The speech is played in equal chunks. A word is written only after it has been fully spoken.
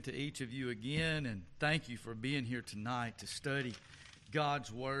To each of you again, and thank you for being here tonight to study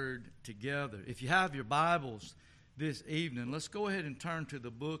God's Word together. If you have your Bibles this evening, let's go ahead and turn to the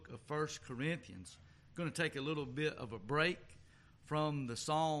book of 1 Corinthians. I'm going to take a little bit of a break from the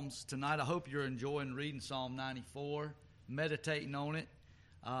Psalms tonight. I hope you're enjoying reading Psalm 94, meditating on it.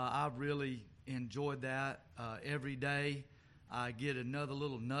 I've really enjoyed that every day. I get another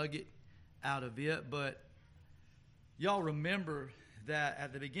little nugget out of it, but y'all remember that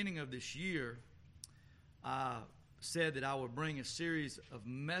at the beginning of this year, I said that I would bring a series of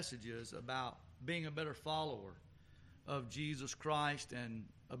messages about being a better follower of Jesus Christ and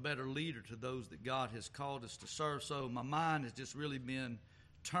a better leader to those that God has called us to serve. So my mind has just really been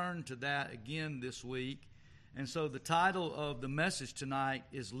turned to that again this week. And so the title of the message tonight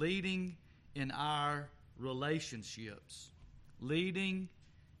is Leading in Our Relationships. Leading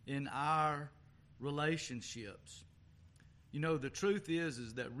in Our Relationships. You know, the truth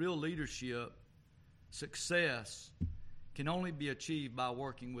is that real leadership, success, can only be achieved by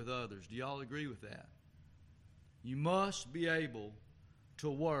working with others. Do y'all agree with that? You must be able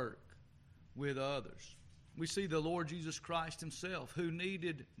to work with others. We see the Lord Jesus Christ himself, who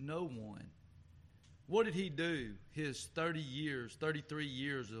needed no one. What did he do his 33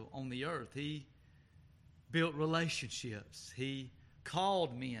 years on the earth? He built relationships. He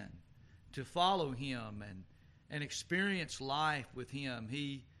called men to follow him and experience life with him.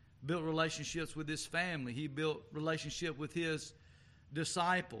 He built relationships with his family. He built relationship with his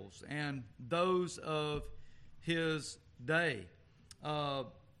disciples and those of his day.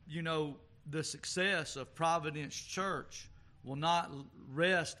 The success of Providence Church will not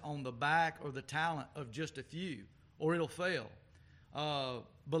rest on the back or the talent of just a few, or it'll fail.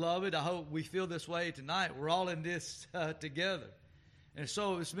 Beloved, I hope we feel this way tonight. We're all in this together. And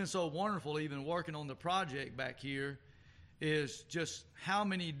so it's been so wonderful even working on the project back here is just how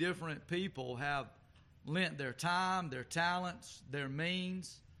many different people have lent their time, their talents, their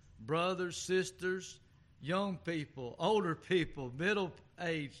means, brothers, sisters, young people, older people,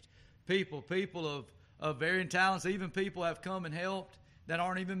 middle-aged people, people of varying talents, even people have come and helped that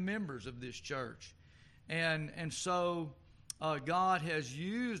aren't even members of this church. And so God has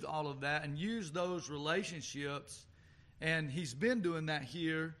used all of that and used those relationships. And he's been doing that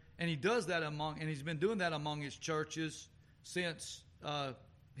here, and he's been doing that among his churches since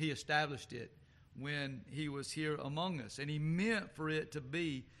he established it when he was here among us. And he meant for it to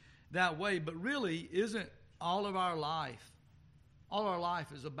be that way. But really, isn't all our life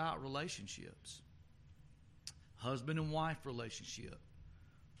is about relationships. Husband and wife relationship.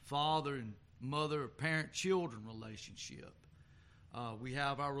 Father and mother, parent-children relationship. We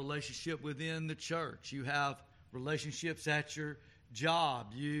have our relationship within the church. You have relationships at your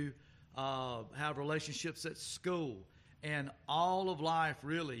job. You have relationships at school. And all of life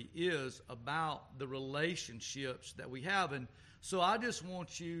really is about the relationships that we have. And so I just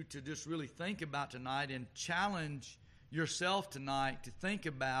want you to just really think about tonight and challenge yourself tonight to think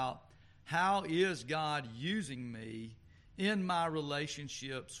about how is God using me in my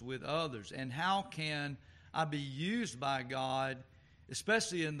relationships with others, and how can I be used by God,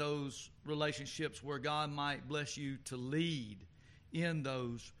 especially in those relationships where God might bless you to lead in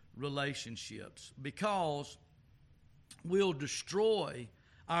those relationships, because we'll destroy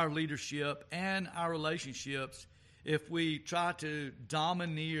our leadership and our relationships if we try to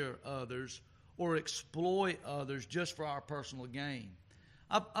domineer others or exploit others just for our personal gain.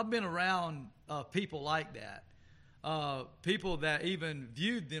 I've been around people like that, people that even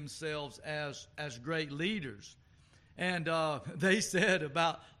viewed themselves as great leaders. And they said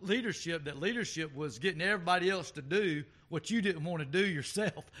about leadership that leadership was getting everybody else to do what you didn't want to do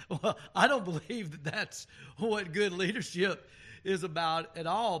yourself. Well, I don't believe that that's what good leadership is about at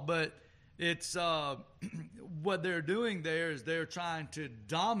all. But it's what they're doing there is they're trying to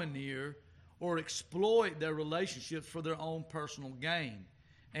domineer or exploit their relationships for their own personal gain.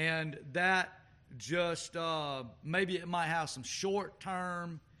 And that just maybe it might have some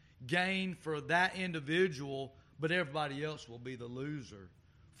short-term gain for that individual, but everybody else will be the loser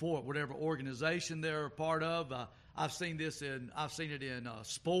for it, whatever organization they're a part of. I've seen it in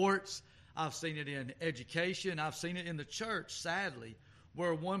sports. I've seen it in education. I've seen it in the church, sadly,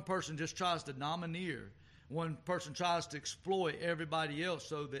 where one person just tries to domineer. One person tries to exploit everybody else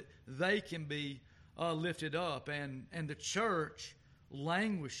so that they can be lifted up, and the church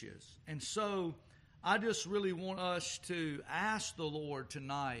languishes. And so I just really want us to ask the Lord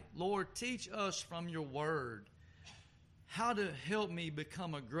tonight, Lord, teach us from your word how to help me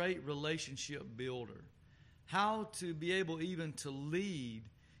become a great relationship builder, how to be able even to lead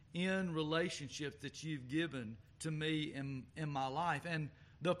in relationships that you've given to me in my life. And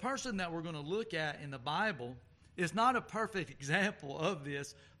the person that we're going to look at in the Bible is not a perfect example of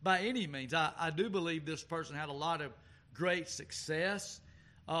this by any means. I do believe this person had a lot of great success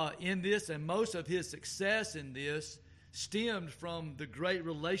in this, and most of his success in this stemmed from the great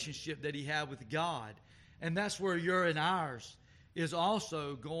relationship that he had with God. And that's where your and ours is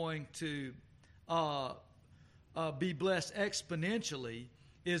also going to be blessed exponentially,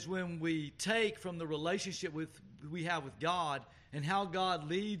 is when we take from the relationship we have with God and how God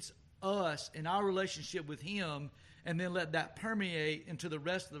leads us in our relationship with Him, and then let that permeate into the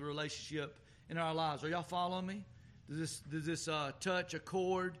rest of the relationship in our lives. Are y'all following me? Does this touch a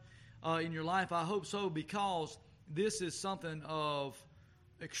chord in your life? I hope so, because this is something of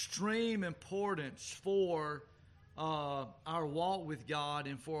extreme importance for our walk with God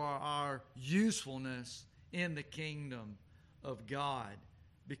and for our usefulness in the kingdom of God,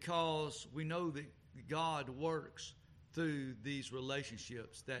 because we know that God works through these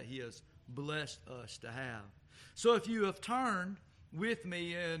relationships that He has blessed us to have. So if you have turned with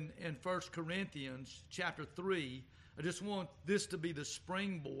me in 1 Corinthians chapter 3, I just want this to be the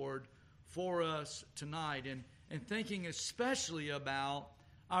springboard for us tonight, and thinking especially about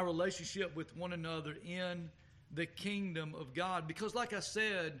our relationship with one another in the kingdom of God. Because like I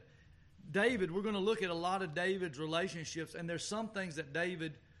said, David, we're going to look at a lot of David's relationships, and there's some things that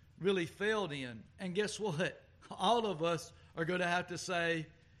David really failed in. And guess what? All of us are going to have to say,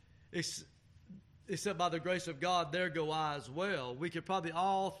 except by the grace of God, there go I as well. We could probably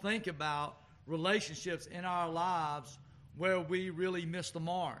all think about relationships in our lives where we really missed the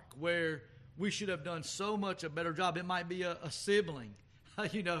mark, where we should have done so much a better job. It might be a sibling,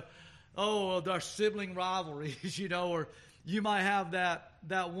 our sibling rivalries, or you might have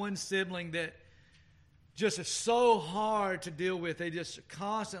that one sibling that just is so hard to deal with. They just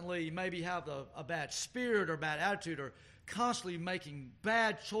constantly maybe have a bad spirit or bad attitude, or constantly making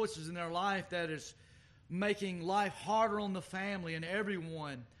bad choices in their life that is making life harder on the family and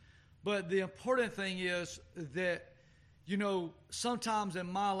everyone. But the important thing is that, sometimes in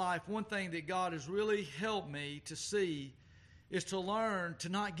my life, one thing that God has really helped me to see is to learn to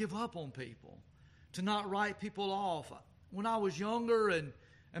not give up on people, to not write people off. When I was younger and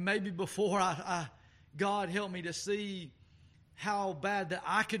maybe before, God helped me to see how bad that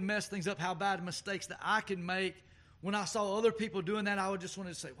I could mess things up, how bad mistakes that I could make. When I saw other people doing that, I would just want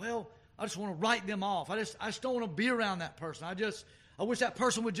to say, well, I just want to write them off. I just don't want to be around that person. I wish that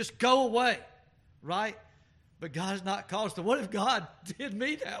person would just go away, right? But God has not caused it. What if God did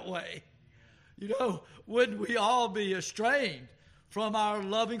me that way? Wouldn't we all be estranged from our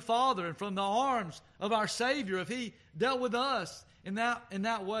loving Father and from the arms of our Savior if He dealt with us in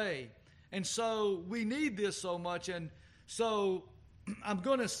that way? And so we need this so much. And so I'm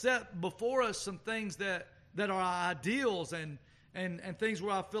going to set before us some things that are ideals and things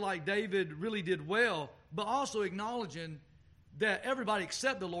where I feel like David really did well, but also acknowledging that everybody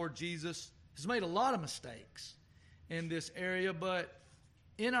except the Lord Jesus has made a lot of mistakes in this area. But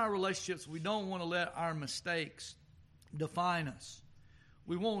in our relationships, we don't want to let our mistakes define us.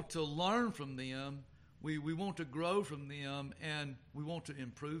 We want to learn from them. We want to grow from them, and we want to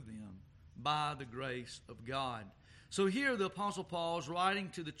improve them by the grace of God. So here the Apostle Paul is writing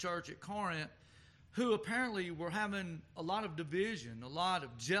to the church at Corinth, who apparently were having a lot of division, a lot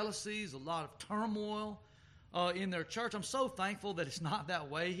of jealousies, a lot of turmoil in their church. I'm so thankful that it's not that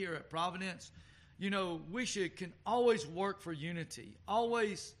way here at Providence. We can always work for unity,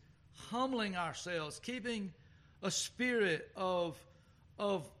 always humbling ourselves, keeping a spirit of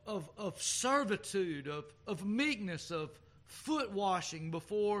servitude, of meekness, of foot washing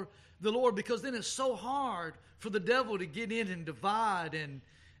before the Lord, because then it's so hard for the devil to get in and divide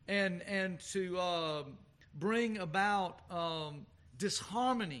and to bring about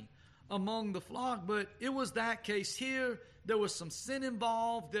disharmony among the flock. But it was that case here. There was some sin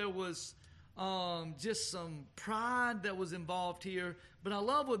involved. There was just some pride that was involved here. But I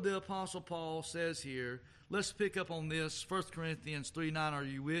love what the Apostle Paul says here. Let's pick up on this, 1 Corinthians 3:9. Are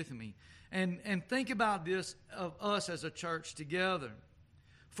you with me? And think about this of us as a church together.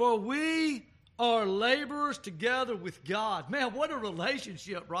 For we are laborers together with God. Man, what a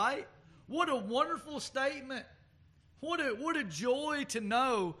relationship, right? What a wonderful statement. What a joy to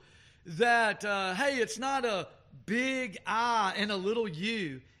know that, hey, it's not a big I and a little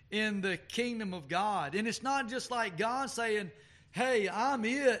you in the kingdom of God. And it's not just like God saying, hey, I'm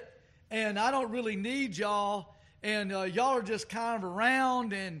it, and I don't really need y'all, and y'all are just kind of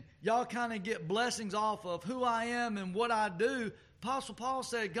around, and y'all kind of get blessings off of who I am and what I do. Apostle Paul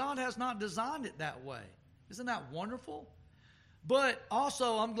said God has not designed it that way. Isn't that wonderful? But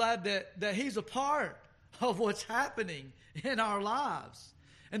also I'm glad that he's a part of what's happening in our lives.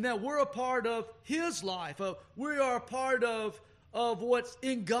 and that we're a part of His life. We are a part of what's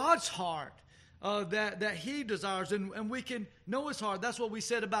in God's heart that He desires, and we can know His heart. That's what we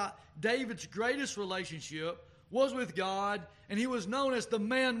said about David's greatest relationship was with God, and he was known as the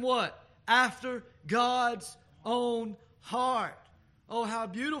man what? After God's own heart. Oh, how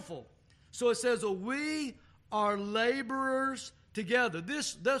beautiful. So it says, we are laborers together.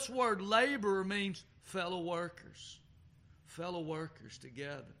 This word laborer means fellow workers. Fellow workers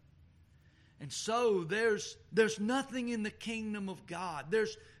together. And so there's nothing in the kingdom of God.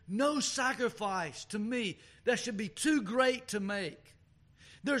 There's no sacrifice to me that should be too great to make.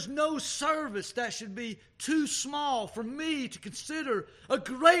 There's no service that should be too small for me to consider a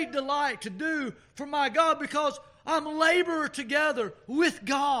great delight to do for my God, because I'm a laborer together with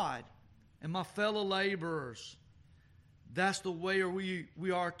God and my fellow laborers. That's the way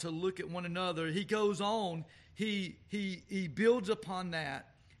we are to look at one another. He goes on, he builds upon that,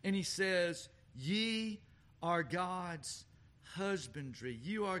 and he says, ye are God's husbandry.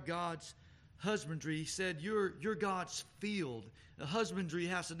 You are God's husbandry. He said, you're God's field. The husbandry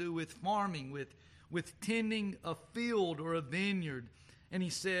has to do with farming, with tending a field or a vineyard. And he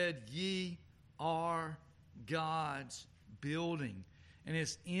said, ye are God's building. And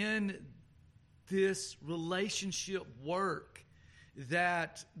it's in this relationship work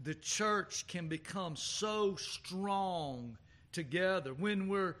that the church can become so strong together. When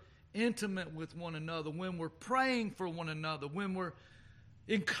we're intimate with one another, when we're praying for one another, when we're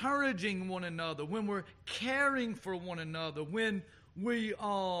encouraging one another, when we're caring for one another, when we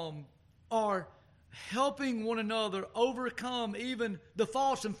are helping one another overcome even the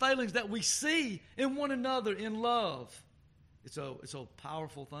faults and failings that we see in one another in love. It's a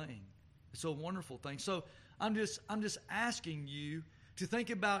powerful thing. It's a wonderful thing. So I'm just asking you to think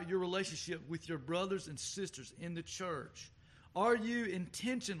about your relationship with your brothers and sisters in the church.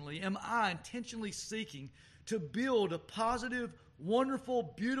 Am I intentionally seeking to build a positive,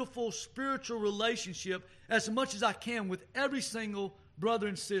 wonderful, beautiful, spiritual relationship as much as I can with every single brother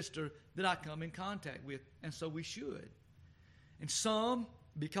and sister that I come in contact with? And so we should. And some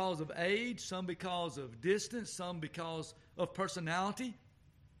because of age, some because of distance, some because of personality.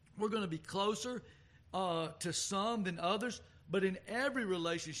 We're going to be closer to some than others. But in every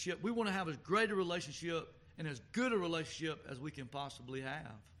relationship, we want to have as great a relationship and as good a relationship as we can possibly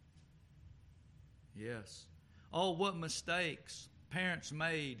have. Yes. Oh, what mistakes parents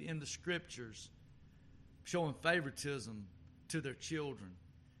made in the Scriptures, showing favoritism to their children,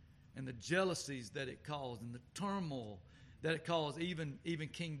 and the jealousies that it caused, and the turmoil that it caused. Even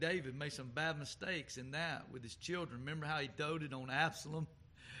King David made some bad mistakes in that with his children. Remember how he doted on Absalom,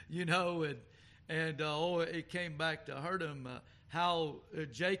 and it came back to hurt him. How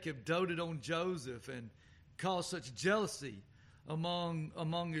Jacob doted on Joseph and caused such jealousy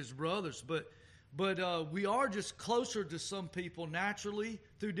among his brothers. But we are just closer to some people naturally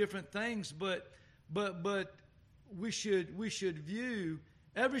through different things. But we should view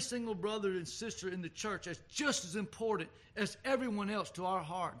every single brother and sister in the church as just as important as everyone else to our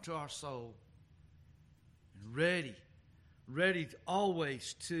heart and to our soul. And ready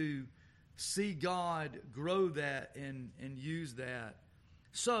always to see God grow that and use that.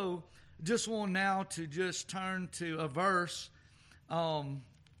 So just want now to just turn to a verse.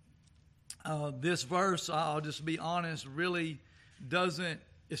 This verse, I'll just be honest,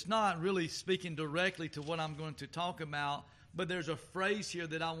 it's not really speaking directly to what I'm going to talk about, but there's a phrase here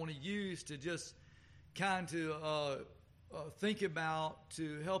that I want to use to just kind of think about,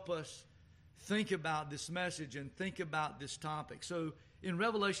 to help us think about this message and think about this topic. So in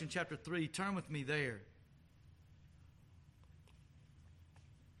Revelation chapter 3, turn with me there.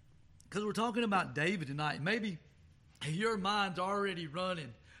 Because we're talking about David tonight. Maybe your mind's already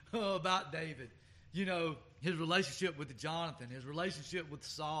running about David. His relationship with Jonathan, his relationship with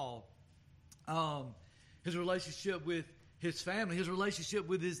Saul, his relationship with his family, his relationship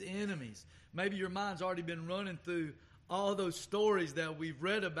with his enemies. Maybe your mind's already been running through all those stories that we've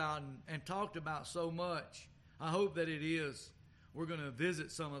read about and talked about so much. I hope that it is. We're going to visit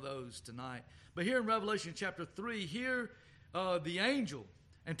some of those tonight. But here in Revelation chapter 3, the angel,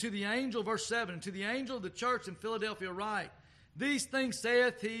 and to the angel, verse 7, and to the angel of the church in Philadelphia write, these things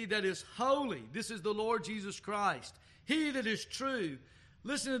saith he that is holy. This is the Lord Jesus Christ. He that is true.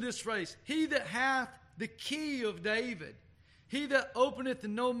 Listen to this phrase. He that hath the key of David. He that openeth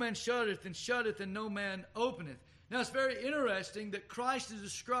and no man shutteth, and shutteth and no man openeth. Now it's very interesting that Christ is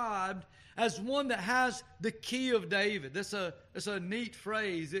described as one that has the key of David. That's a neat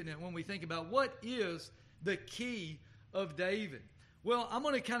phrase, isn't it, when we think about what is the key of David. Well, I'm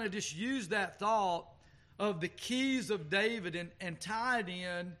going to kind of just use that thought of the keys of David and tied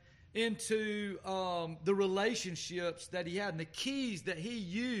into the relationships that he had and the keys that he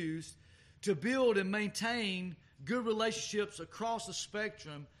used to build and maintain good relationships across the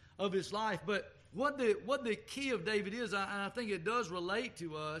spectrum of his life. But what the key of David is, and I think it does relate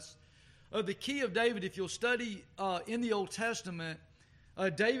to us, the key of David, if you'll study in the Old Testament,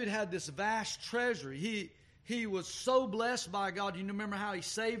 David had this vast treasury. He was so blessed by God. You remember how he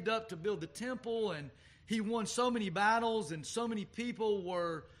saved up to build the temple, and he won so many battles, and so many people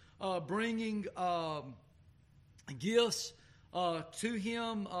were bringing gifts to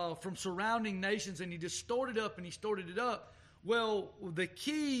him from surrounding nations, and he just stored it up and he stored it up. Well, the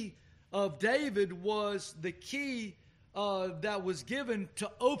key of David was the key that was given to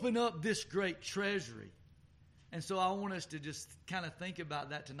open up this great treasury. And so I want us to just kind of think about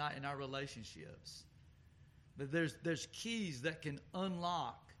that tonight in our relationships. That there's keys that can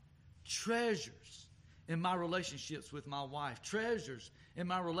unlock treasures in my relationships with my wife, treasures in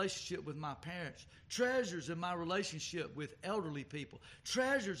my relationship with my parents, treasures in my relationship with elderly people,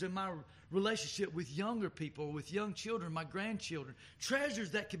 treasures in my relationship with younger people, with young children, my grandchildren,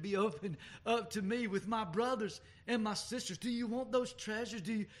 treasures that could be opened up to me with my brothers and my sisters. Do you want those treasures?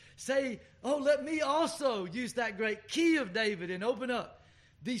 Do you say, oh, let me also use that great key of David and open up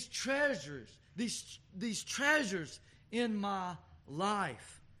these treasures, these treasures in my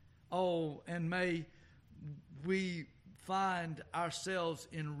life? Oh, and may we find ourselves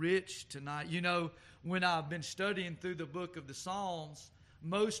enriched tonight. You know, when I've been studying through the book of the Psalms,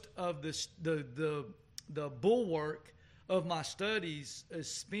 most of the bulwark of my studies is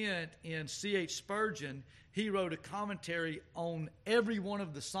spent in C.H. Spurgeon. He wrote a commentary on every one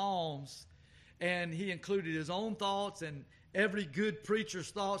of the Psalms, and he included his own thoughts and every good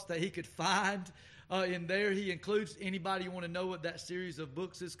preacher's thoughts that he could find in there. He includes, anybody want to know what that series of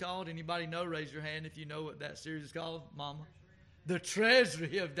books is called? Anybody know? Raise your hand if you know what that series is called, Mama. The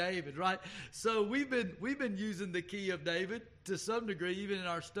Treasury of David, right? So we've been using the key of David to some degree, even in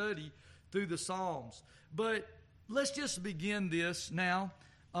our study through the Psalms. But let's just begin this now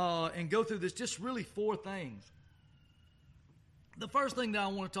and go through this. Just really 4 things. The first thing that I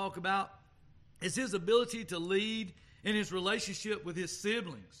want to talk about is his ability to lead in his relationship with his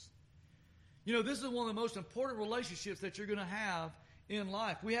siblings. You know, this is one of the most important relationships that you're going to have in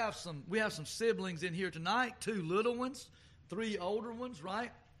life. We have some siblings in here tonight, 2 little ones, 3 older ones,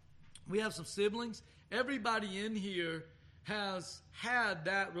 right? We have some siblings. Everybody in here has had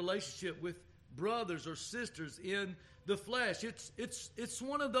that relationship with brothers or sisters in the flesh. It's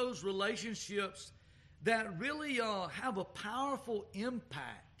one of those relationships that really have a powerful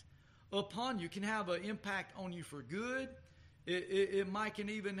impact upon you. It can have an impact on you for good. It might can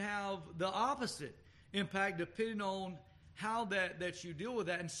even have the opposite impact depending on how that you deal with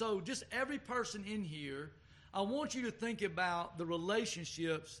that. And so just every person in here, I want you to think about the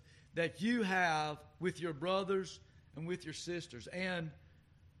relationships that you have with your brothers and with your sisters. And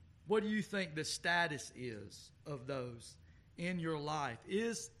what do you think the status is of those in your life?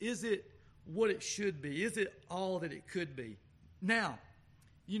 Is it what it should be? Is it all that it could be? Now,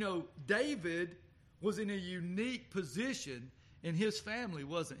 you know, David was in a unique position in his family,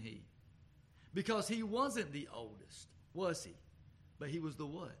 wasn't he? Because he wasn't the oldest, was he? But he was the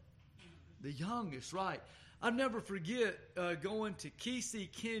what? The youngest, right? I'll never forget going to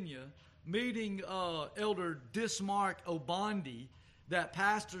Kisii, Kenya, meeting Elder Dismark Obandi that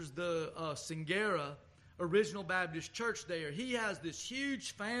pastors the Singera Original Baptist Church there. He has this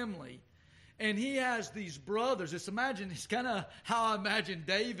huge family, and he has these brothers. It's kind of how I imagine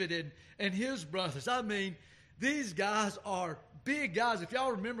David and his brothers. I mean, these guys are big guys. If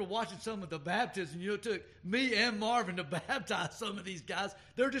y'all remember watching some of the baptism, you know, it took me and Marvin to baptize some of these guys.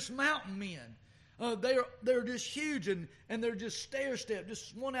 They're just mountain men. They're just huge, and they're just stair-step,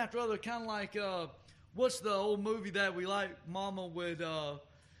 just one after other, kind of like, what's the old movie that we like, Mama, with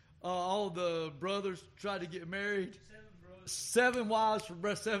all the brothers try to get married? 7 wives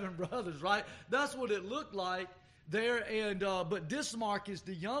for 7 brothers, right? That's what it looked like there. And but Dismark is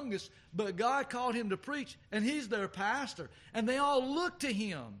the youngest, but God called him to preach, and he's their pastor. And they all look to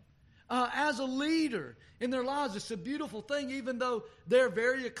him as a leader in their lives. It's a beautiful thing, even though they're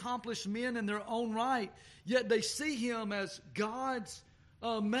very accomplished men in their own right, yet they see him as God's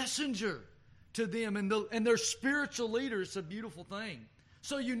messenger to them and their spiritual leader. It's a beautiful thing.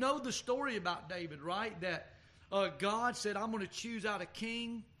 So you know the story about David, right? That God said, I'm going to choose out a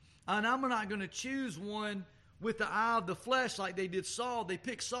king, and I'm not going to choose one with the eye of the flesh like they did Saul. They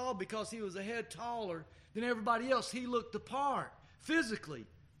picked Saul because he was a head taller than everybody else. He looked the part physically.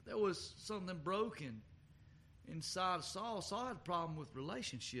 There was something broken inside of Saul. Saul had a problem with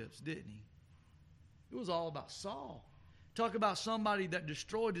relationships, didn't he? It was all about Saul. Talk about somebody that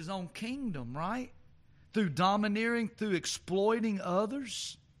destroyed his own kingdom, right? Through domineering, through exploiting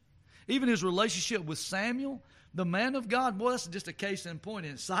others. Even his relationship with Samuel, the man of God. Well, that's just a case in point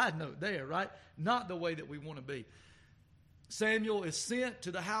and side note there, right? Not the way that we want to be. Samuel is sent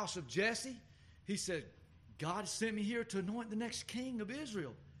to the house of Jesse. He said, God sent me here to anoint the next king of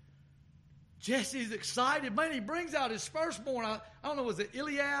Israel. Jesse's excited. Man, he brings out his firstborn. I don't know, was it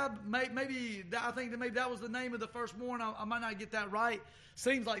Eliab? Maybe I think that maybe that was the name of the firstborn. I might not get that right.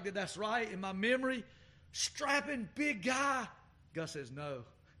 Seems like that's right in my memory. Strapping big guy. God says, no.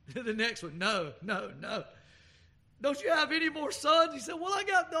 The next one, no. Don't you have any more sons? He said, well, I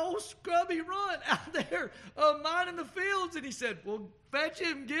got the old scrubby runt out there minding the fields. And he said, well, fetch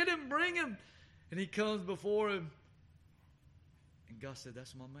him, get him, bring him. And he comes before him. And God said,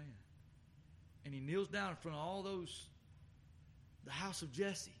 that's my man. And he kneels down in front of all those, the house of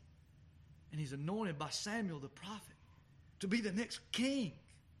Jesse. And he's anointed by Samuel the prophet to be the next king,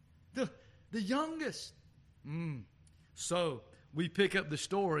 the youngest. So we pick up the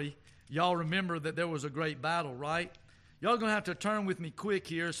story. Y'all remember that there was a great battle, right? Y'all going to have to turn with me quick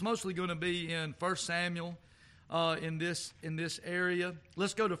here. It's mostly going to be in 1 Samuel in this area.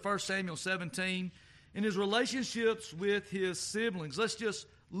 Let's go to 1 Samuel 17. In his relationships with his siblings, let's just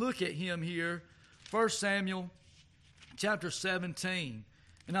look at him here. 1 Samuel chapter 17.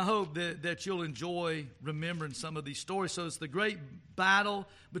 And I hope that you'll enjoy remembering some of these stories. So it's the great battle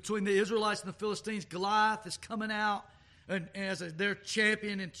between the Israelites and the Philistines. Goliath is coming out and as their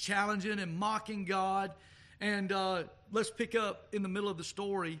champion and challenging and mocking God. And let's pick up in the middle of the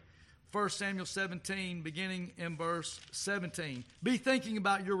story, 1 Samuel 17, beginning in verse 17. Be thinking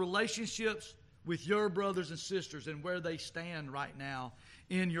about your relationships with your brothers and sisters and where they stand right now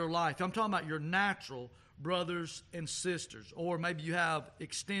in your life. I'm talking about your natural brothers and sisters, or maybe you have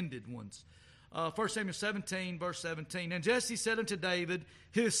extended ones. 1 Samuel 17, verse 17. And Jesse said unto David,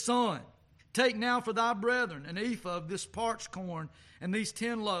 his son, take now for thy brethren an ephah of this parched corn and these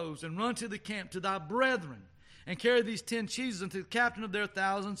 10 loaves, and run to the camp to thy brethren, and carry these 10 cheeses unto the captain of their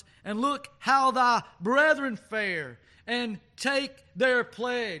thousands, and look how thy brethren fare, and take their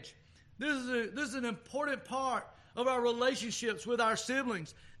pledge. This is an important part of our relationships with our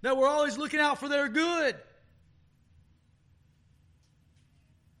siblings, that we're always looking out for their good.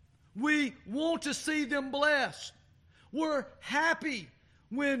 We want to see them blessed. We're happy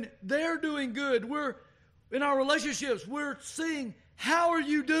when they're doing good. We're in our relationships, we're seeing, how are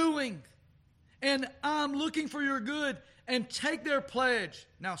you doing? And I'm looking for your good, and take their pledge.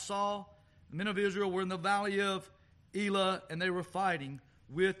 Now Saul, the men of Israel, were in the valley of Elah, and they were fighting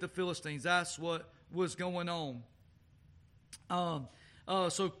with the Philistines. That's what was going on.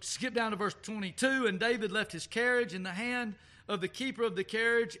 So skip down to verse 22. And David left his carriage in the hand of the keeper of the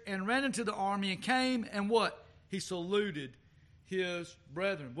carriage, and ran into the army, and came, and what? He saluted his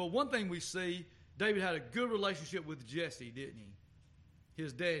brethren. Well, one thing we see, David had a good relationship with Jesse, didn't he?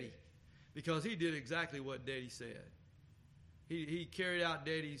 His daddy. Because he did exactly what Daddy said. He carried out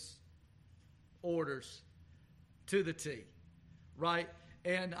Daddy's orders to the T. Right?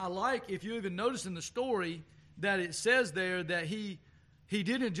 And I like, if you even notice in the story, that it says there that he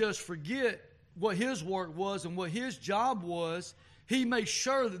didn't just forget what his work was and what his job was. He made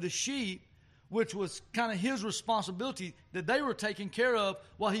sure that the sheep, which was kind of his responsibility, that they were taken care of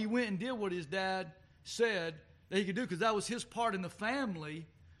while he went and did what his dad said that he could do, because that was his part in the family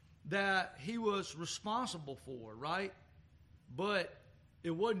that he was responsible for, right? But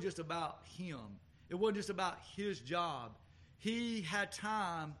it wasn't just about him. It wasn't just about his job. He had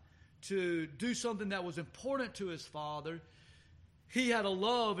time to do something that was important to his father. He had a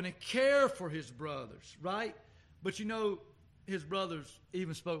love and a care for his brothers, right? But you know, his brothers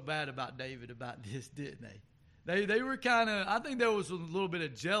even spoke bad about David about this, didn't they? They were kind of, I think there was a little bit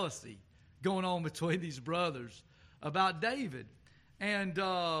of jealousy going on between these brothers about David. And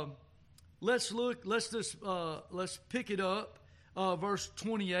let's pick it up, verse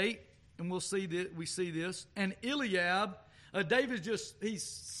 28, and we see this. And Eliab, he's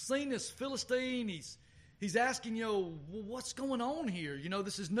seen this Philistine. He's asking, what's going on here?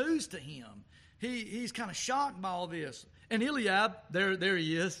 This is news to him. He's kind of shocked by all this. And Eliab, there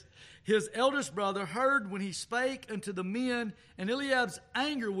he is, his eldest brother, heard when he spake unto the men, and Eliab's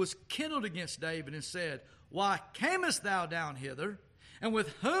anger was kindled against David, and said, why camest thou down hither? And with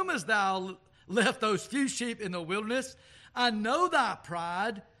whom hast thou left those few sheep in the wilderness? I know thy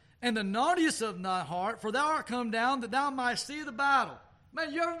pride and the naughtiness of thy heart, for thou art come down that thou mightst see the battle.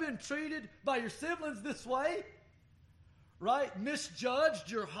 Man, you ever been treated by your siblings this way? Right?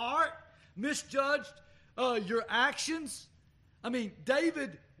 Misjudged your heart? Misjudged your actions? I mean,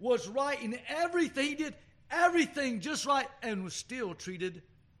 David was right in everything. He did everything just right and was still treated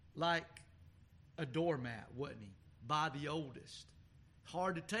like a doormat, wasn't he? By the oldest.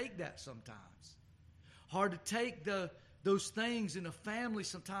 Hard to take that sometimes. Hard to take those things in a family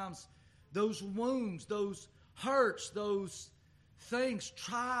sometimes, those wounds, those hurts, those things.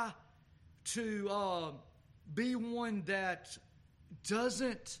 Try to be one that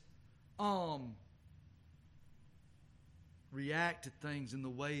doesn't react to things in the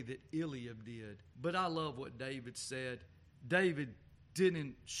way that Eliab did. But I love what David said. David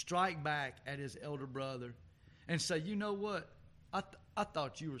didn't strike back at his elder brother and say, you know what? I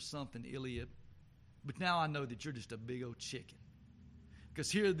thought you were something, Eliab, but now I know that you're just a big old chicken. Because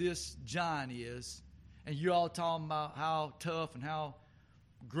here this giant is, and you're all talking about how tough and how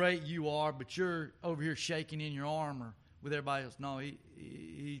great you are, but you're over here shaking in your armor with everybody else. No,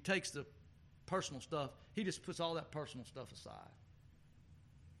 he takes the personal stuff. He just puts all that personal stuff aside.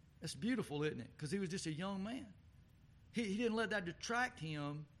 That's beautiful, isn't it? Because he was just a young man. He didn't let that detract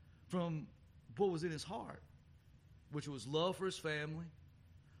him from what was in his heart, which was love for his family,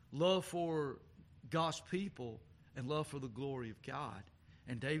 love for God's people, and love for the glory of God.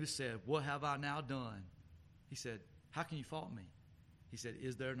 And David said, what have I now done? He said, how can you fault me? He said,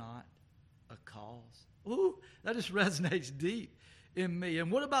 is there not a cause? Ooh, that just resonates deep in me.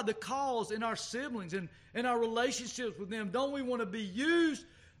 And what about the cause in our siblings and in our relationships with them? Don't we want to be used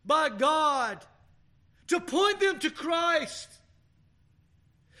by God to point them to Christ,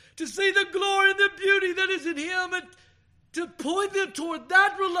 to see the glory and the beauty that is in Him, and to point them toward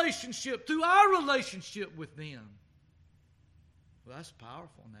that relationship through our relationship with them? Well, that's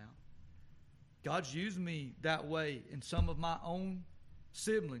powerful now. God's used me that way in some of my own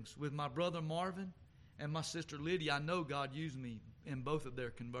siblings. With my brother Marvin and my sister Lydia, I know God used me in both of their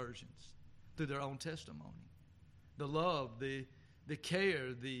conversions through their own testimony. The love, the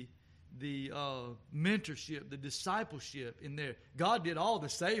care, the mentorship, the discipleship in there. God did all the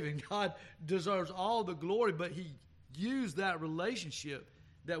saving. God deserves all the glory, but He used that relationship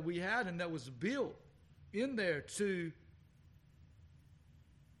that we had and that was built in there to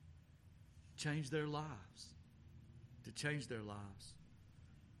change their lives. To change their lives.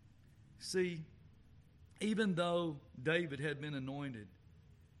 See, even though David had been anointed,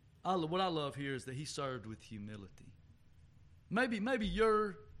 what I love here is that he served with humility. Maybe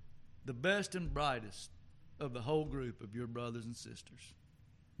you're the best and brightest of the whole group of your brothers and sisters.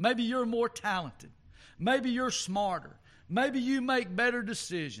 Maybe you're more talented. Maybe you're smarter. Maybe you make better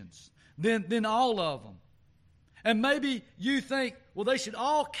decisions than all of them. And maybe you think, well, they should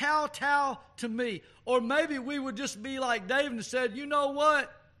all kowtow to me. Or maybe we would just be like David and said, you know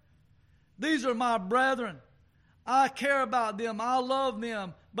what? These are my brethren. I care about them. I love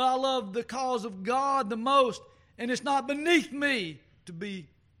them. But I love the cause of God the most. And it's not beneath me to be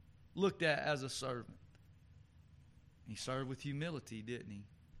looked at as a servant. He served with humility, didn't he?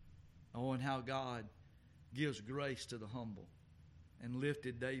 Oh, and how God gives grace to the humble and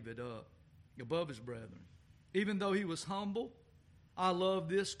lifted David up above his brethren. Even though he was humble, I love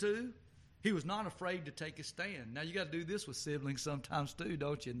this too. He was not afraid to take a stand. Now, you got to do this with siblings sometimes too,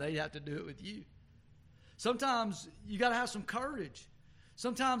 don't you? And they have to do it with you. Sometimes you got to have some courage.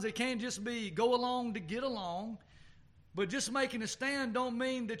 Sometimes it can't just be go along to get along. But just making a stand don't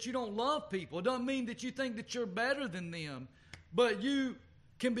mean that you don't love people. It doesn't mean that you think that you're better than them. But you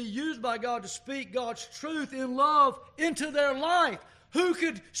can be used by God to speak God's truth in love into their life. Who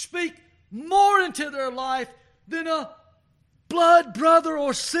could speak more into their life than a blood brother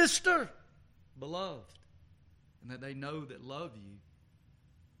or sister? Beloved. And that they know that love you.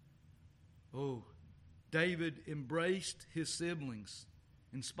 Oh, David embraced his siblings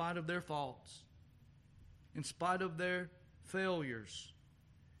in spite of their faults, in spite of their failures,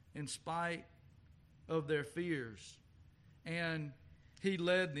 in spite of their fears. And he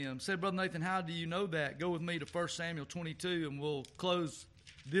led them. Said, Brother Nathan, how do you know that? Go with me to 1 Samuel 22 and we'll close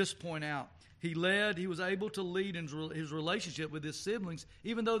this point out. He was able to lead in his relationship with his siblings,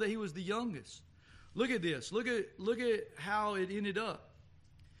 even though that he was the youngest. Look at this. Look at how it ended up.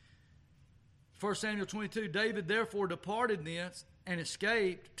 1 Samuel 22, David therefore departed thence and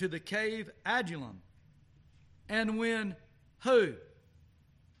escaped to the cave Adullam. And when who?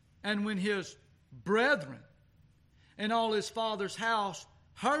 And when his brethren and all his father's house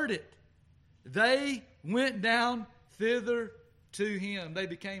heard it, they went down thither to him. They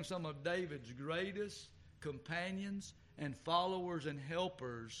became some of David's greatest companions and followers and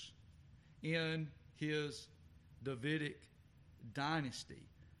helpers in his Davidic dynasty.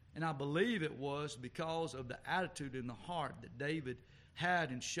 And I believe it was because of the attitude in the heart that David had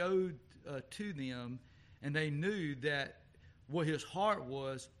and showed to them. And they knew that what his heart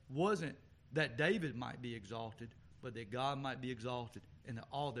wasn't that David might be exalted, but that God might be exalted and that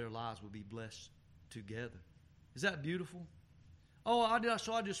all their lives would be blessed together. Is that beautiful? So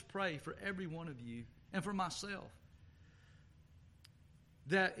I just pray for every one of you and for myself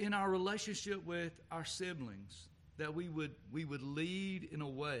that in our relationship with our siblings, that we would lead in a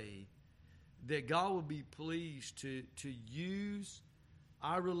way that God would be pleased to use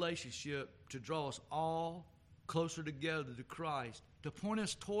our relationship to draw us all closer together to Christ, to point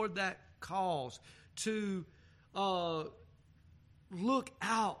us toward that cause, to look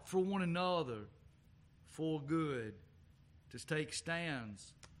out for one another for good, to take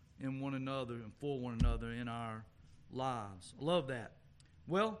stands in one another and for one another in our lives. I love that.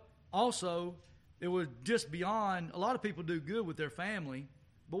 Well, also, it was just beyond, a lot of people do good with their family,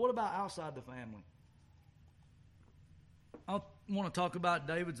 but what about outside the family? I want to talk about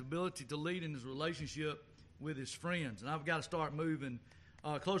David's ability to lead in his relationship with his friends, and I've got to start moving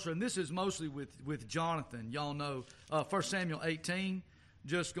closer, and this is mostly with Jonathan. Y'all know 1 Samuel 18,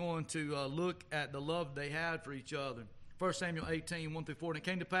 just going to look at the love they had for each other. 1 Samuel 18, 1 through 4. And it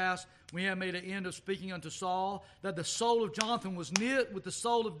came to pass, when he had made an end of speaking unto Saul, that the soul of Jonathan was knit with the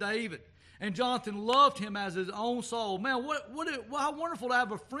soul of David. And Jonathan loved him as his own soul. Man, how wonderful to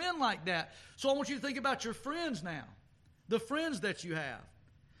have a friend like that. So I want you to think about your friends now, the friends that you have.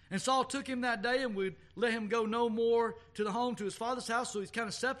 And Saul took him that day and would let him go no more to the home, to his father's house, so he's kind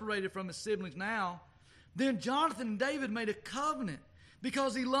of separated from his siblings now. Then Jonathan and David made a covenant,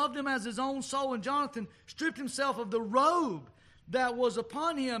 because he loved him as his own soul. And Jonathan stripped himself of the robe that was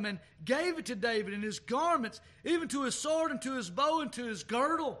upon him and gave it to David, and his garments, even to his sword and to his bow and to his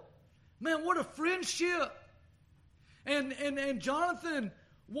girdle. Man, what a friendship. And Jonathan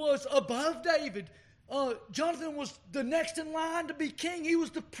was above David. Jonathan was the next in line to be king. He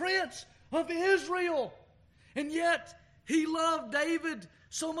was the prince of Israel. And yet, he loved David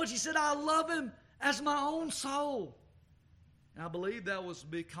so much, he said, I love him as my own soul. And I believe that was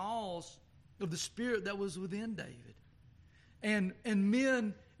because of the spirit that was within David. And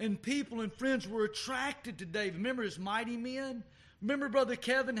men and people and friends were attracted to David. Remember his mighty men? Remember, Brother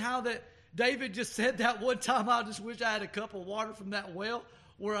Kevin, how that David just said that one time, I just wish I had a cup of water from that well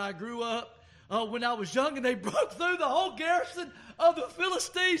where I grew up when I was young, and they broke through the whole garrison of the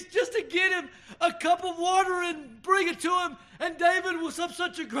Philistines just to get him a cup of water and bring it to him. And David was of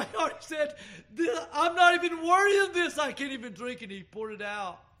such a great heart. He said, I'm not even worthy of this. I can't even drink. And he poured it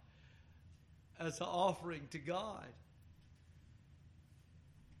out as an offering to God.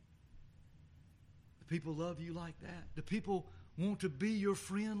 The people love you like that. The people want to be your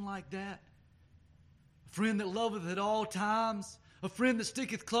friend like that. A friend that loveth at all times. A friend that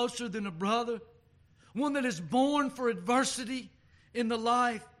sticketh closer than a brother. One that is born for adversity in the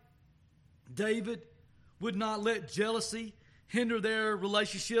life. David would not let jealousy hinder their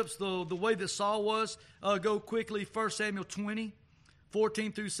relationships the way that Saul was. Go quickly, 1 Samuel 20,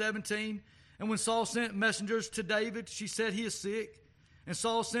 14 through 17. And when Saul sent messengers to David, she said he is sick. And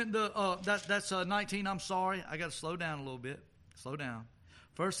Saul sent that's 19, I'm sorry. I got to slow down a little bit. Slow down.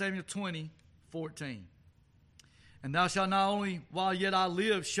 1 Samuel 20, 14. And thou shalt not only, while yet I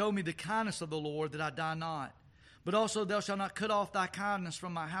live, show me the kindness of the Lord, that I die not. But also thou shalt not cut off thy kindness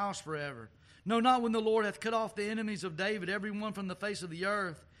from my house forever. No, not when the Lord hath cut off the enemies of David, every one from the face of the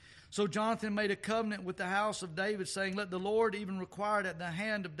earth. So Jonathan made a covenant with the house of David, saying, let the Lord even require it at the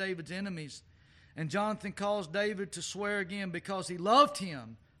hand of David's enemies. And Jonathan caused David to swear again, because he loved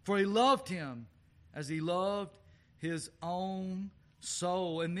him, for he loved him as he loved his own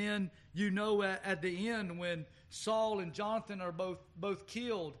soul. And then at the end, when Saul and Jonathan are both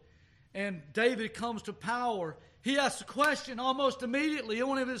killed, and David comes to power, he asks a question almost immediately.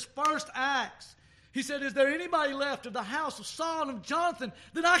 One of his first acts, he said, is there anybody left of the house of Saul and Jonathan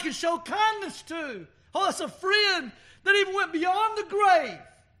that I can show kindness to? Oh, that's a friend that even went beyond the grave.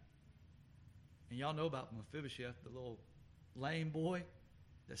 And y'all know about Mephibosheth, the little lame boy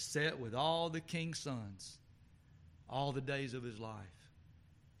that sat with all the king's sons all the days of his life.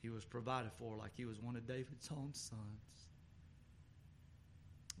 He was provided for like he was one of David's own sons.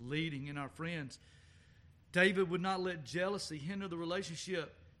 Leading in our friends. David would not let jealousy hinder the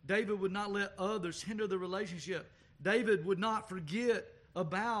relationship. David would not let others hinder the relationship. David would not forget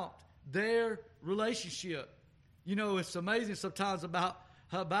about their relationship. You know, it's amazing sometimes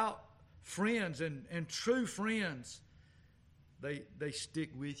about friends and true friends. They stick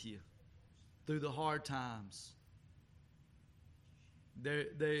with you through the hard times.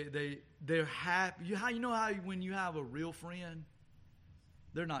 They're happy. You know how when you have a real friend,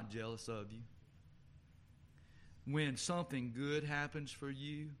 they're not jealous of you. When something good happens for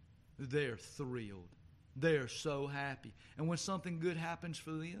you, they're thrilled. They are so happy. And when something good happens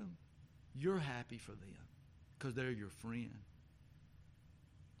for them, you're happy for them because they're your friend.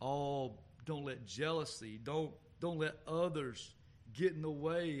 Oh, don't let jealousy, don't let others get in the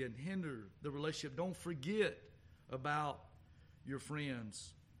way and hinder the relationship. Don't forget about your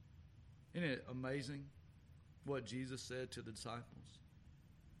friends. Isn't it amazing what Jesus said to the disciples?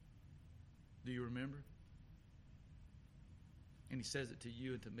 Do you remember? And he says it to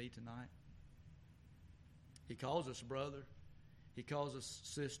you and to me tonight. He calls us brother. He calls us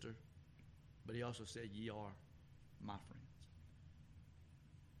sister. But he also said, ye are my friends.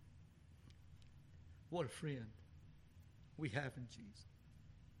 What a friend we have in Jesus.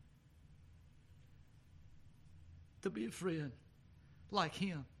 To be a friend like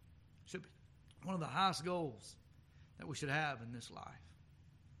him should be one of the highest goals that we should have in this life.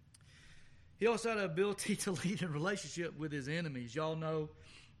 He also had the ability to lead in relationship with his enemies. Y'all know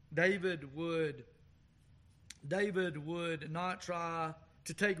David would not try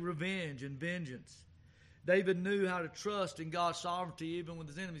to take revenge and vengeance. David knew how to trust in God's sovereignty even with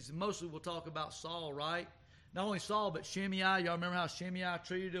his enemies. And mostly we'll talk about Saul, right? Not only Saul, but Shimei. Y'all remember how Shimei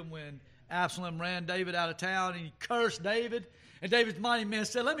treated him when Absalom ran David out of town and he cursed David? And David's mighty men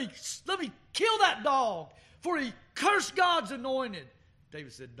said, let me kill that dog, for he cursed God's anointed.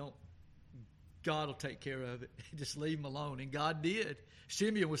 David said, don't. God will take care of it. Just leave him alone. And God did.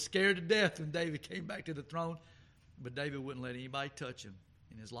 Shimei was scared to death when David came back to the throne. But David wouldn't let anybody touch him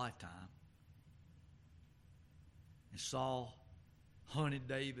in his lifetime. And Saul hunted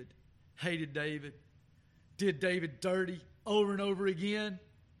David, hated David, did David dirty over and over again.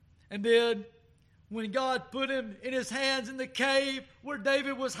 And then when God put him in his hands in the cave where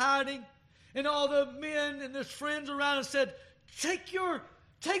David was hiding, and all the men and his friends around him said, take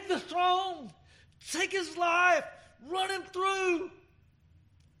the throne, take his life, run him through.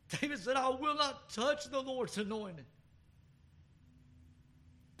 David said, I will not touch the Lord's anointed.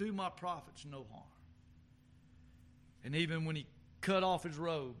 Do my prophets no harm. And even when he cut off his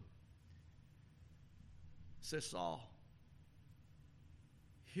robe, says, Saul,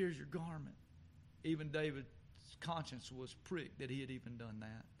 here's your garment. Even David's conscience was pricked that he had even done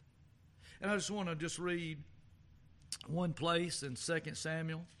that. And I just want to read one place in 2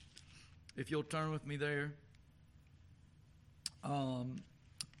 Samuel, if you'll turn with me there.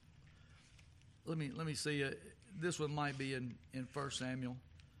 Let me see. This one might be in 1 Samuel,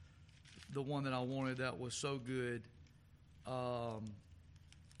 the one that I wanted that was so good. 1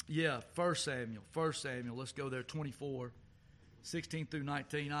 Samuel. Let's go there, 24, 16 through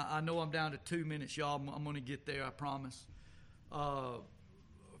 19. I know I'm down to 2 minutes, y'all. I'm going to get there, I promise. 1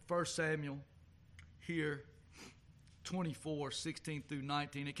 Samuel here, 24, 16 through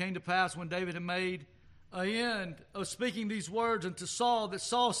 19. It came to pass when David had made an end of speaking these words unto Saul, that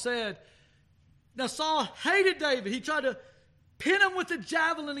Saul said, now Saul hated David. He tried to pin him with a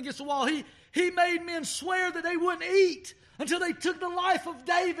javelin against the wall. He made men swear that they wouldn't eat until they took the life of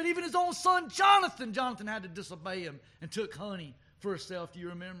David, even his own son Jonathan. Jonathan had to disobey him and took honey for herself. Do you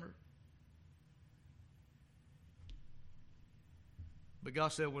remember? But God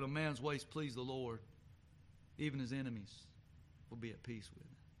said, when a man's ways please the Lord, even his enemies will be at peace with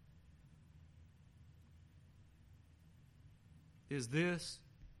him. Is this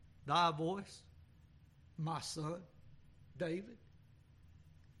thy voice, my son, David?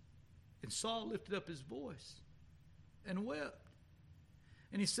 And Saul lifted up his voice and wept.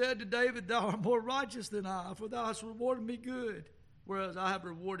 And he said to David, thou art more righteous than I, for thou hast rewarded me good, whereas I have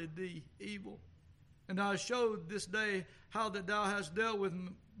rewarded thee evil. And thou hast showed this day how that thou hast dealt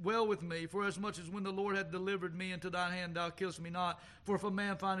well with me, for as much as when the Lord hath delivered me into thine hand, thou killest me not. For if a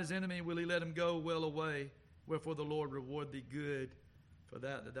man find his enemy, will he let him go well away? Wherefore the Lord reward thee good for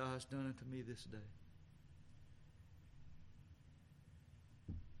that thou hast done unto me this day.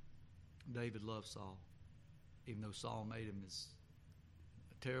 David loved Saul, even though Saul made him his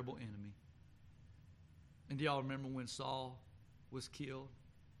a terrible enemy. And do y'all remember when Saul was killed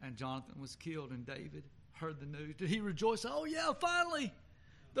and Jonathan was killed and David heard the news? Did he rejoice? Oh yeah, finally,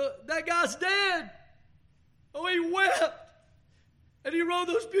 that guy's dead. Oh, he wept. And he wrote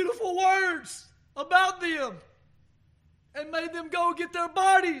those beautiful words about them and made them go get their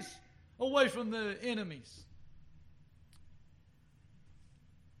bodies away from the enemies.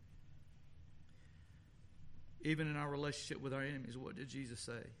 Even in our relationship with our enemies, what did Jesus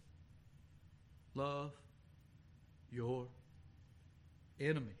say? Love your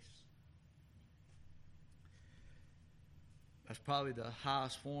enemies. That's probably the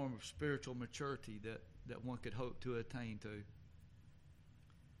highest form of spiritual maturity that one could hope to attain to.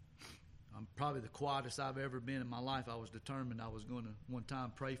 I'm probably the quietest I've ever been in my life. I was determined I was going to one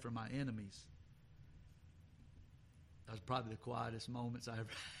time pray for my enemies. That was probably the quietest moments I ever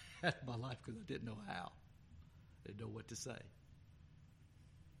had in my life because I didn't know how. I didn't know what to say.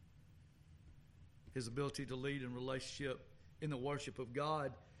 His ability to lead in relationship in the worship of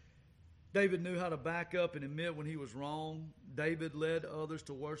God. David knew how to back up and admit when he was wrong. David led others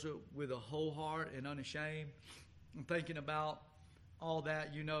to worship with a whole heart and unashamed. I'm thinking about all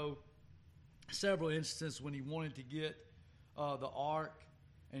that, several instances when he wanted to get the ark.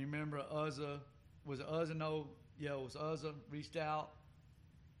 And you remember Uzzah, was it Uzzah? No, yeah, it was Uzzah, reached out,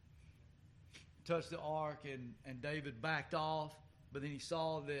 touched the ark, and David backed off. But then he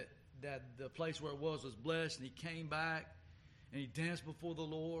saw that the place where it was blessed, and he came back, and he danced before the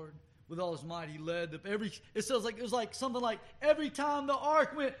Lord. With all his might, he led it was like something like every time the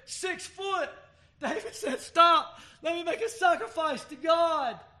ark went 6 foot, David said, "Stop, let me make a sacrifice to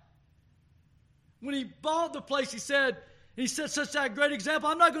God." When he bought the place, he said such a great example,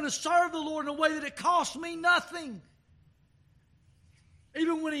 "I'm not going to serve the Lord in a way that it costs me nothing."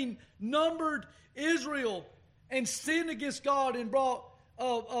 Even when he numbered Israel and sinned against God and brought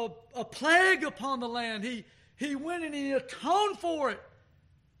a plague upon the land, he went and he atoned for it,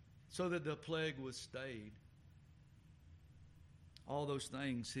 so that the plague was stayed. All those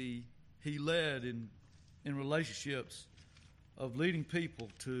things he led in relationships of leading people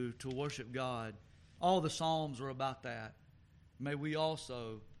to worship God. All the Psalms are about that. May we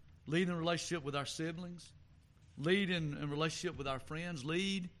also lead in relationship with our siblings, lead in relationship with our friends,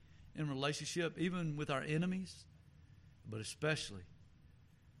 lead in relationship even with our enemies, but especially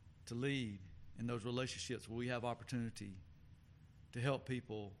to lead in those relationships where we have opportunity to help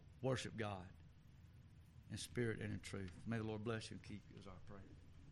people worship God in spirit and in truth. May the Lord bless you and keep you, is our prayer.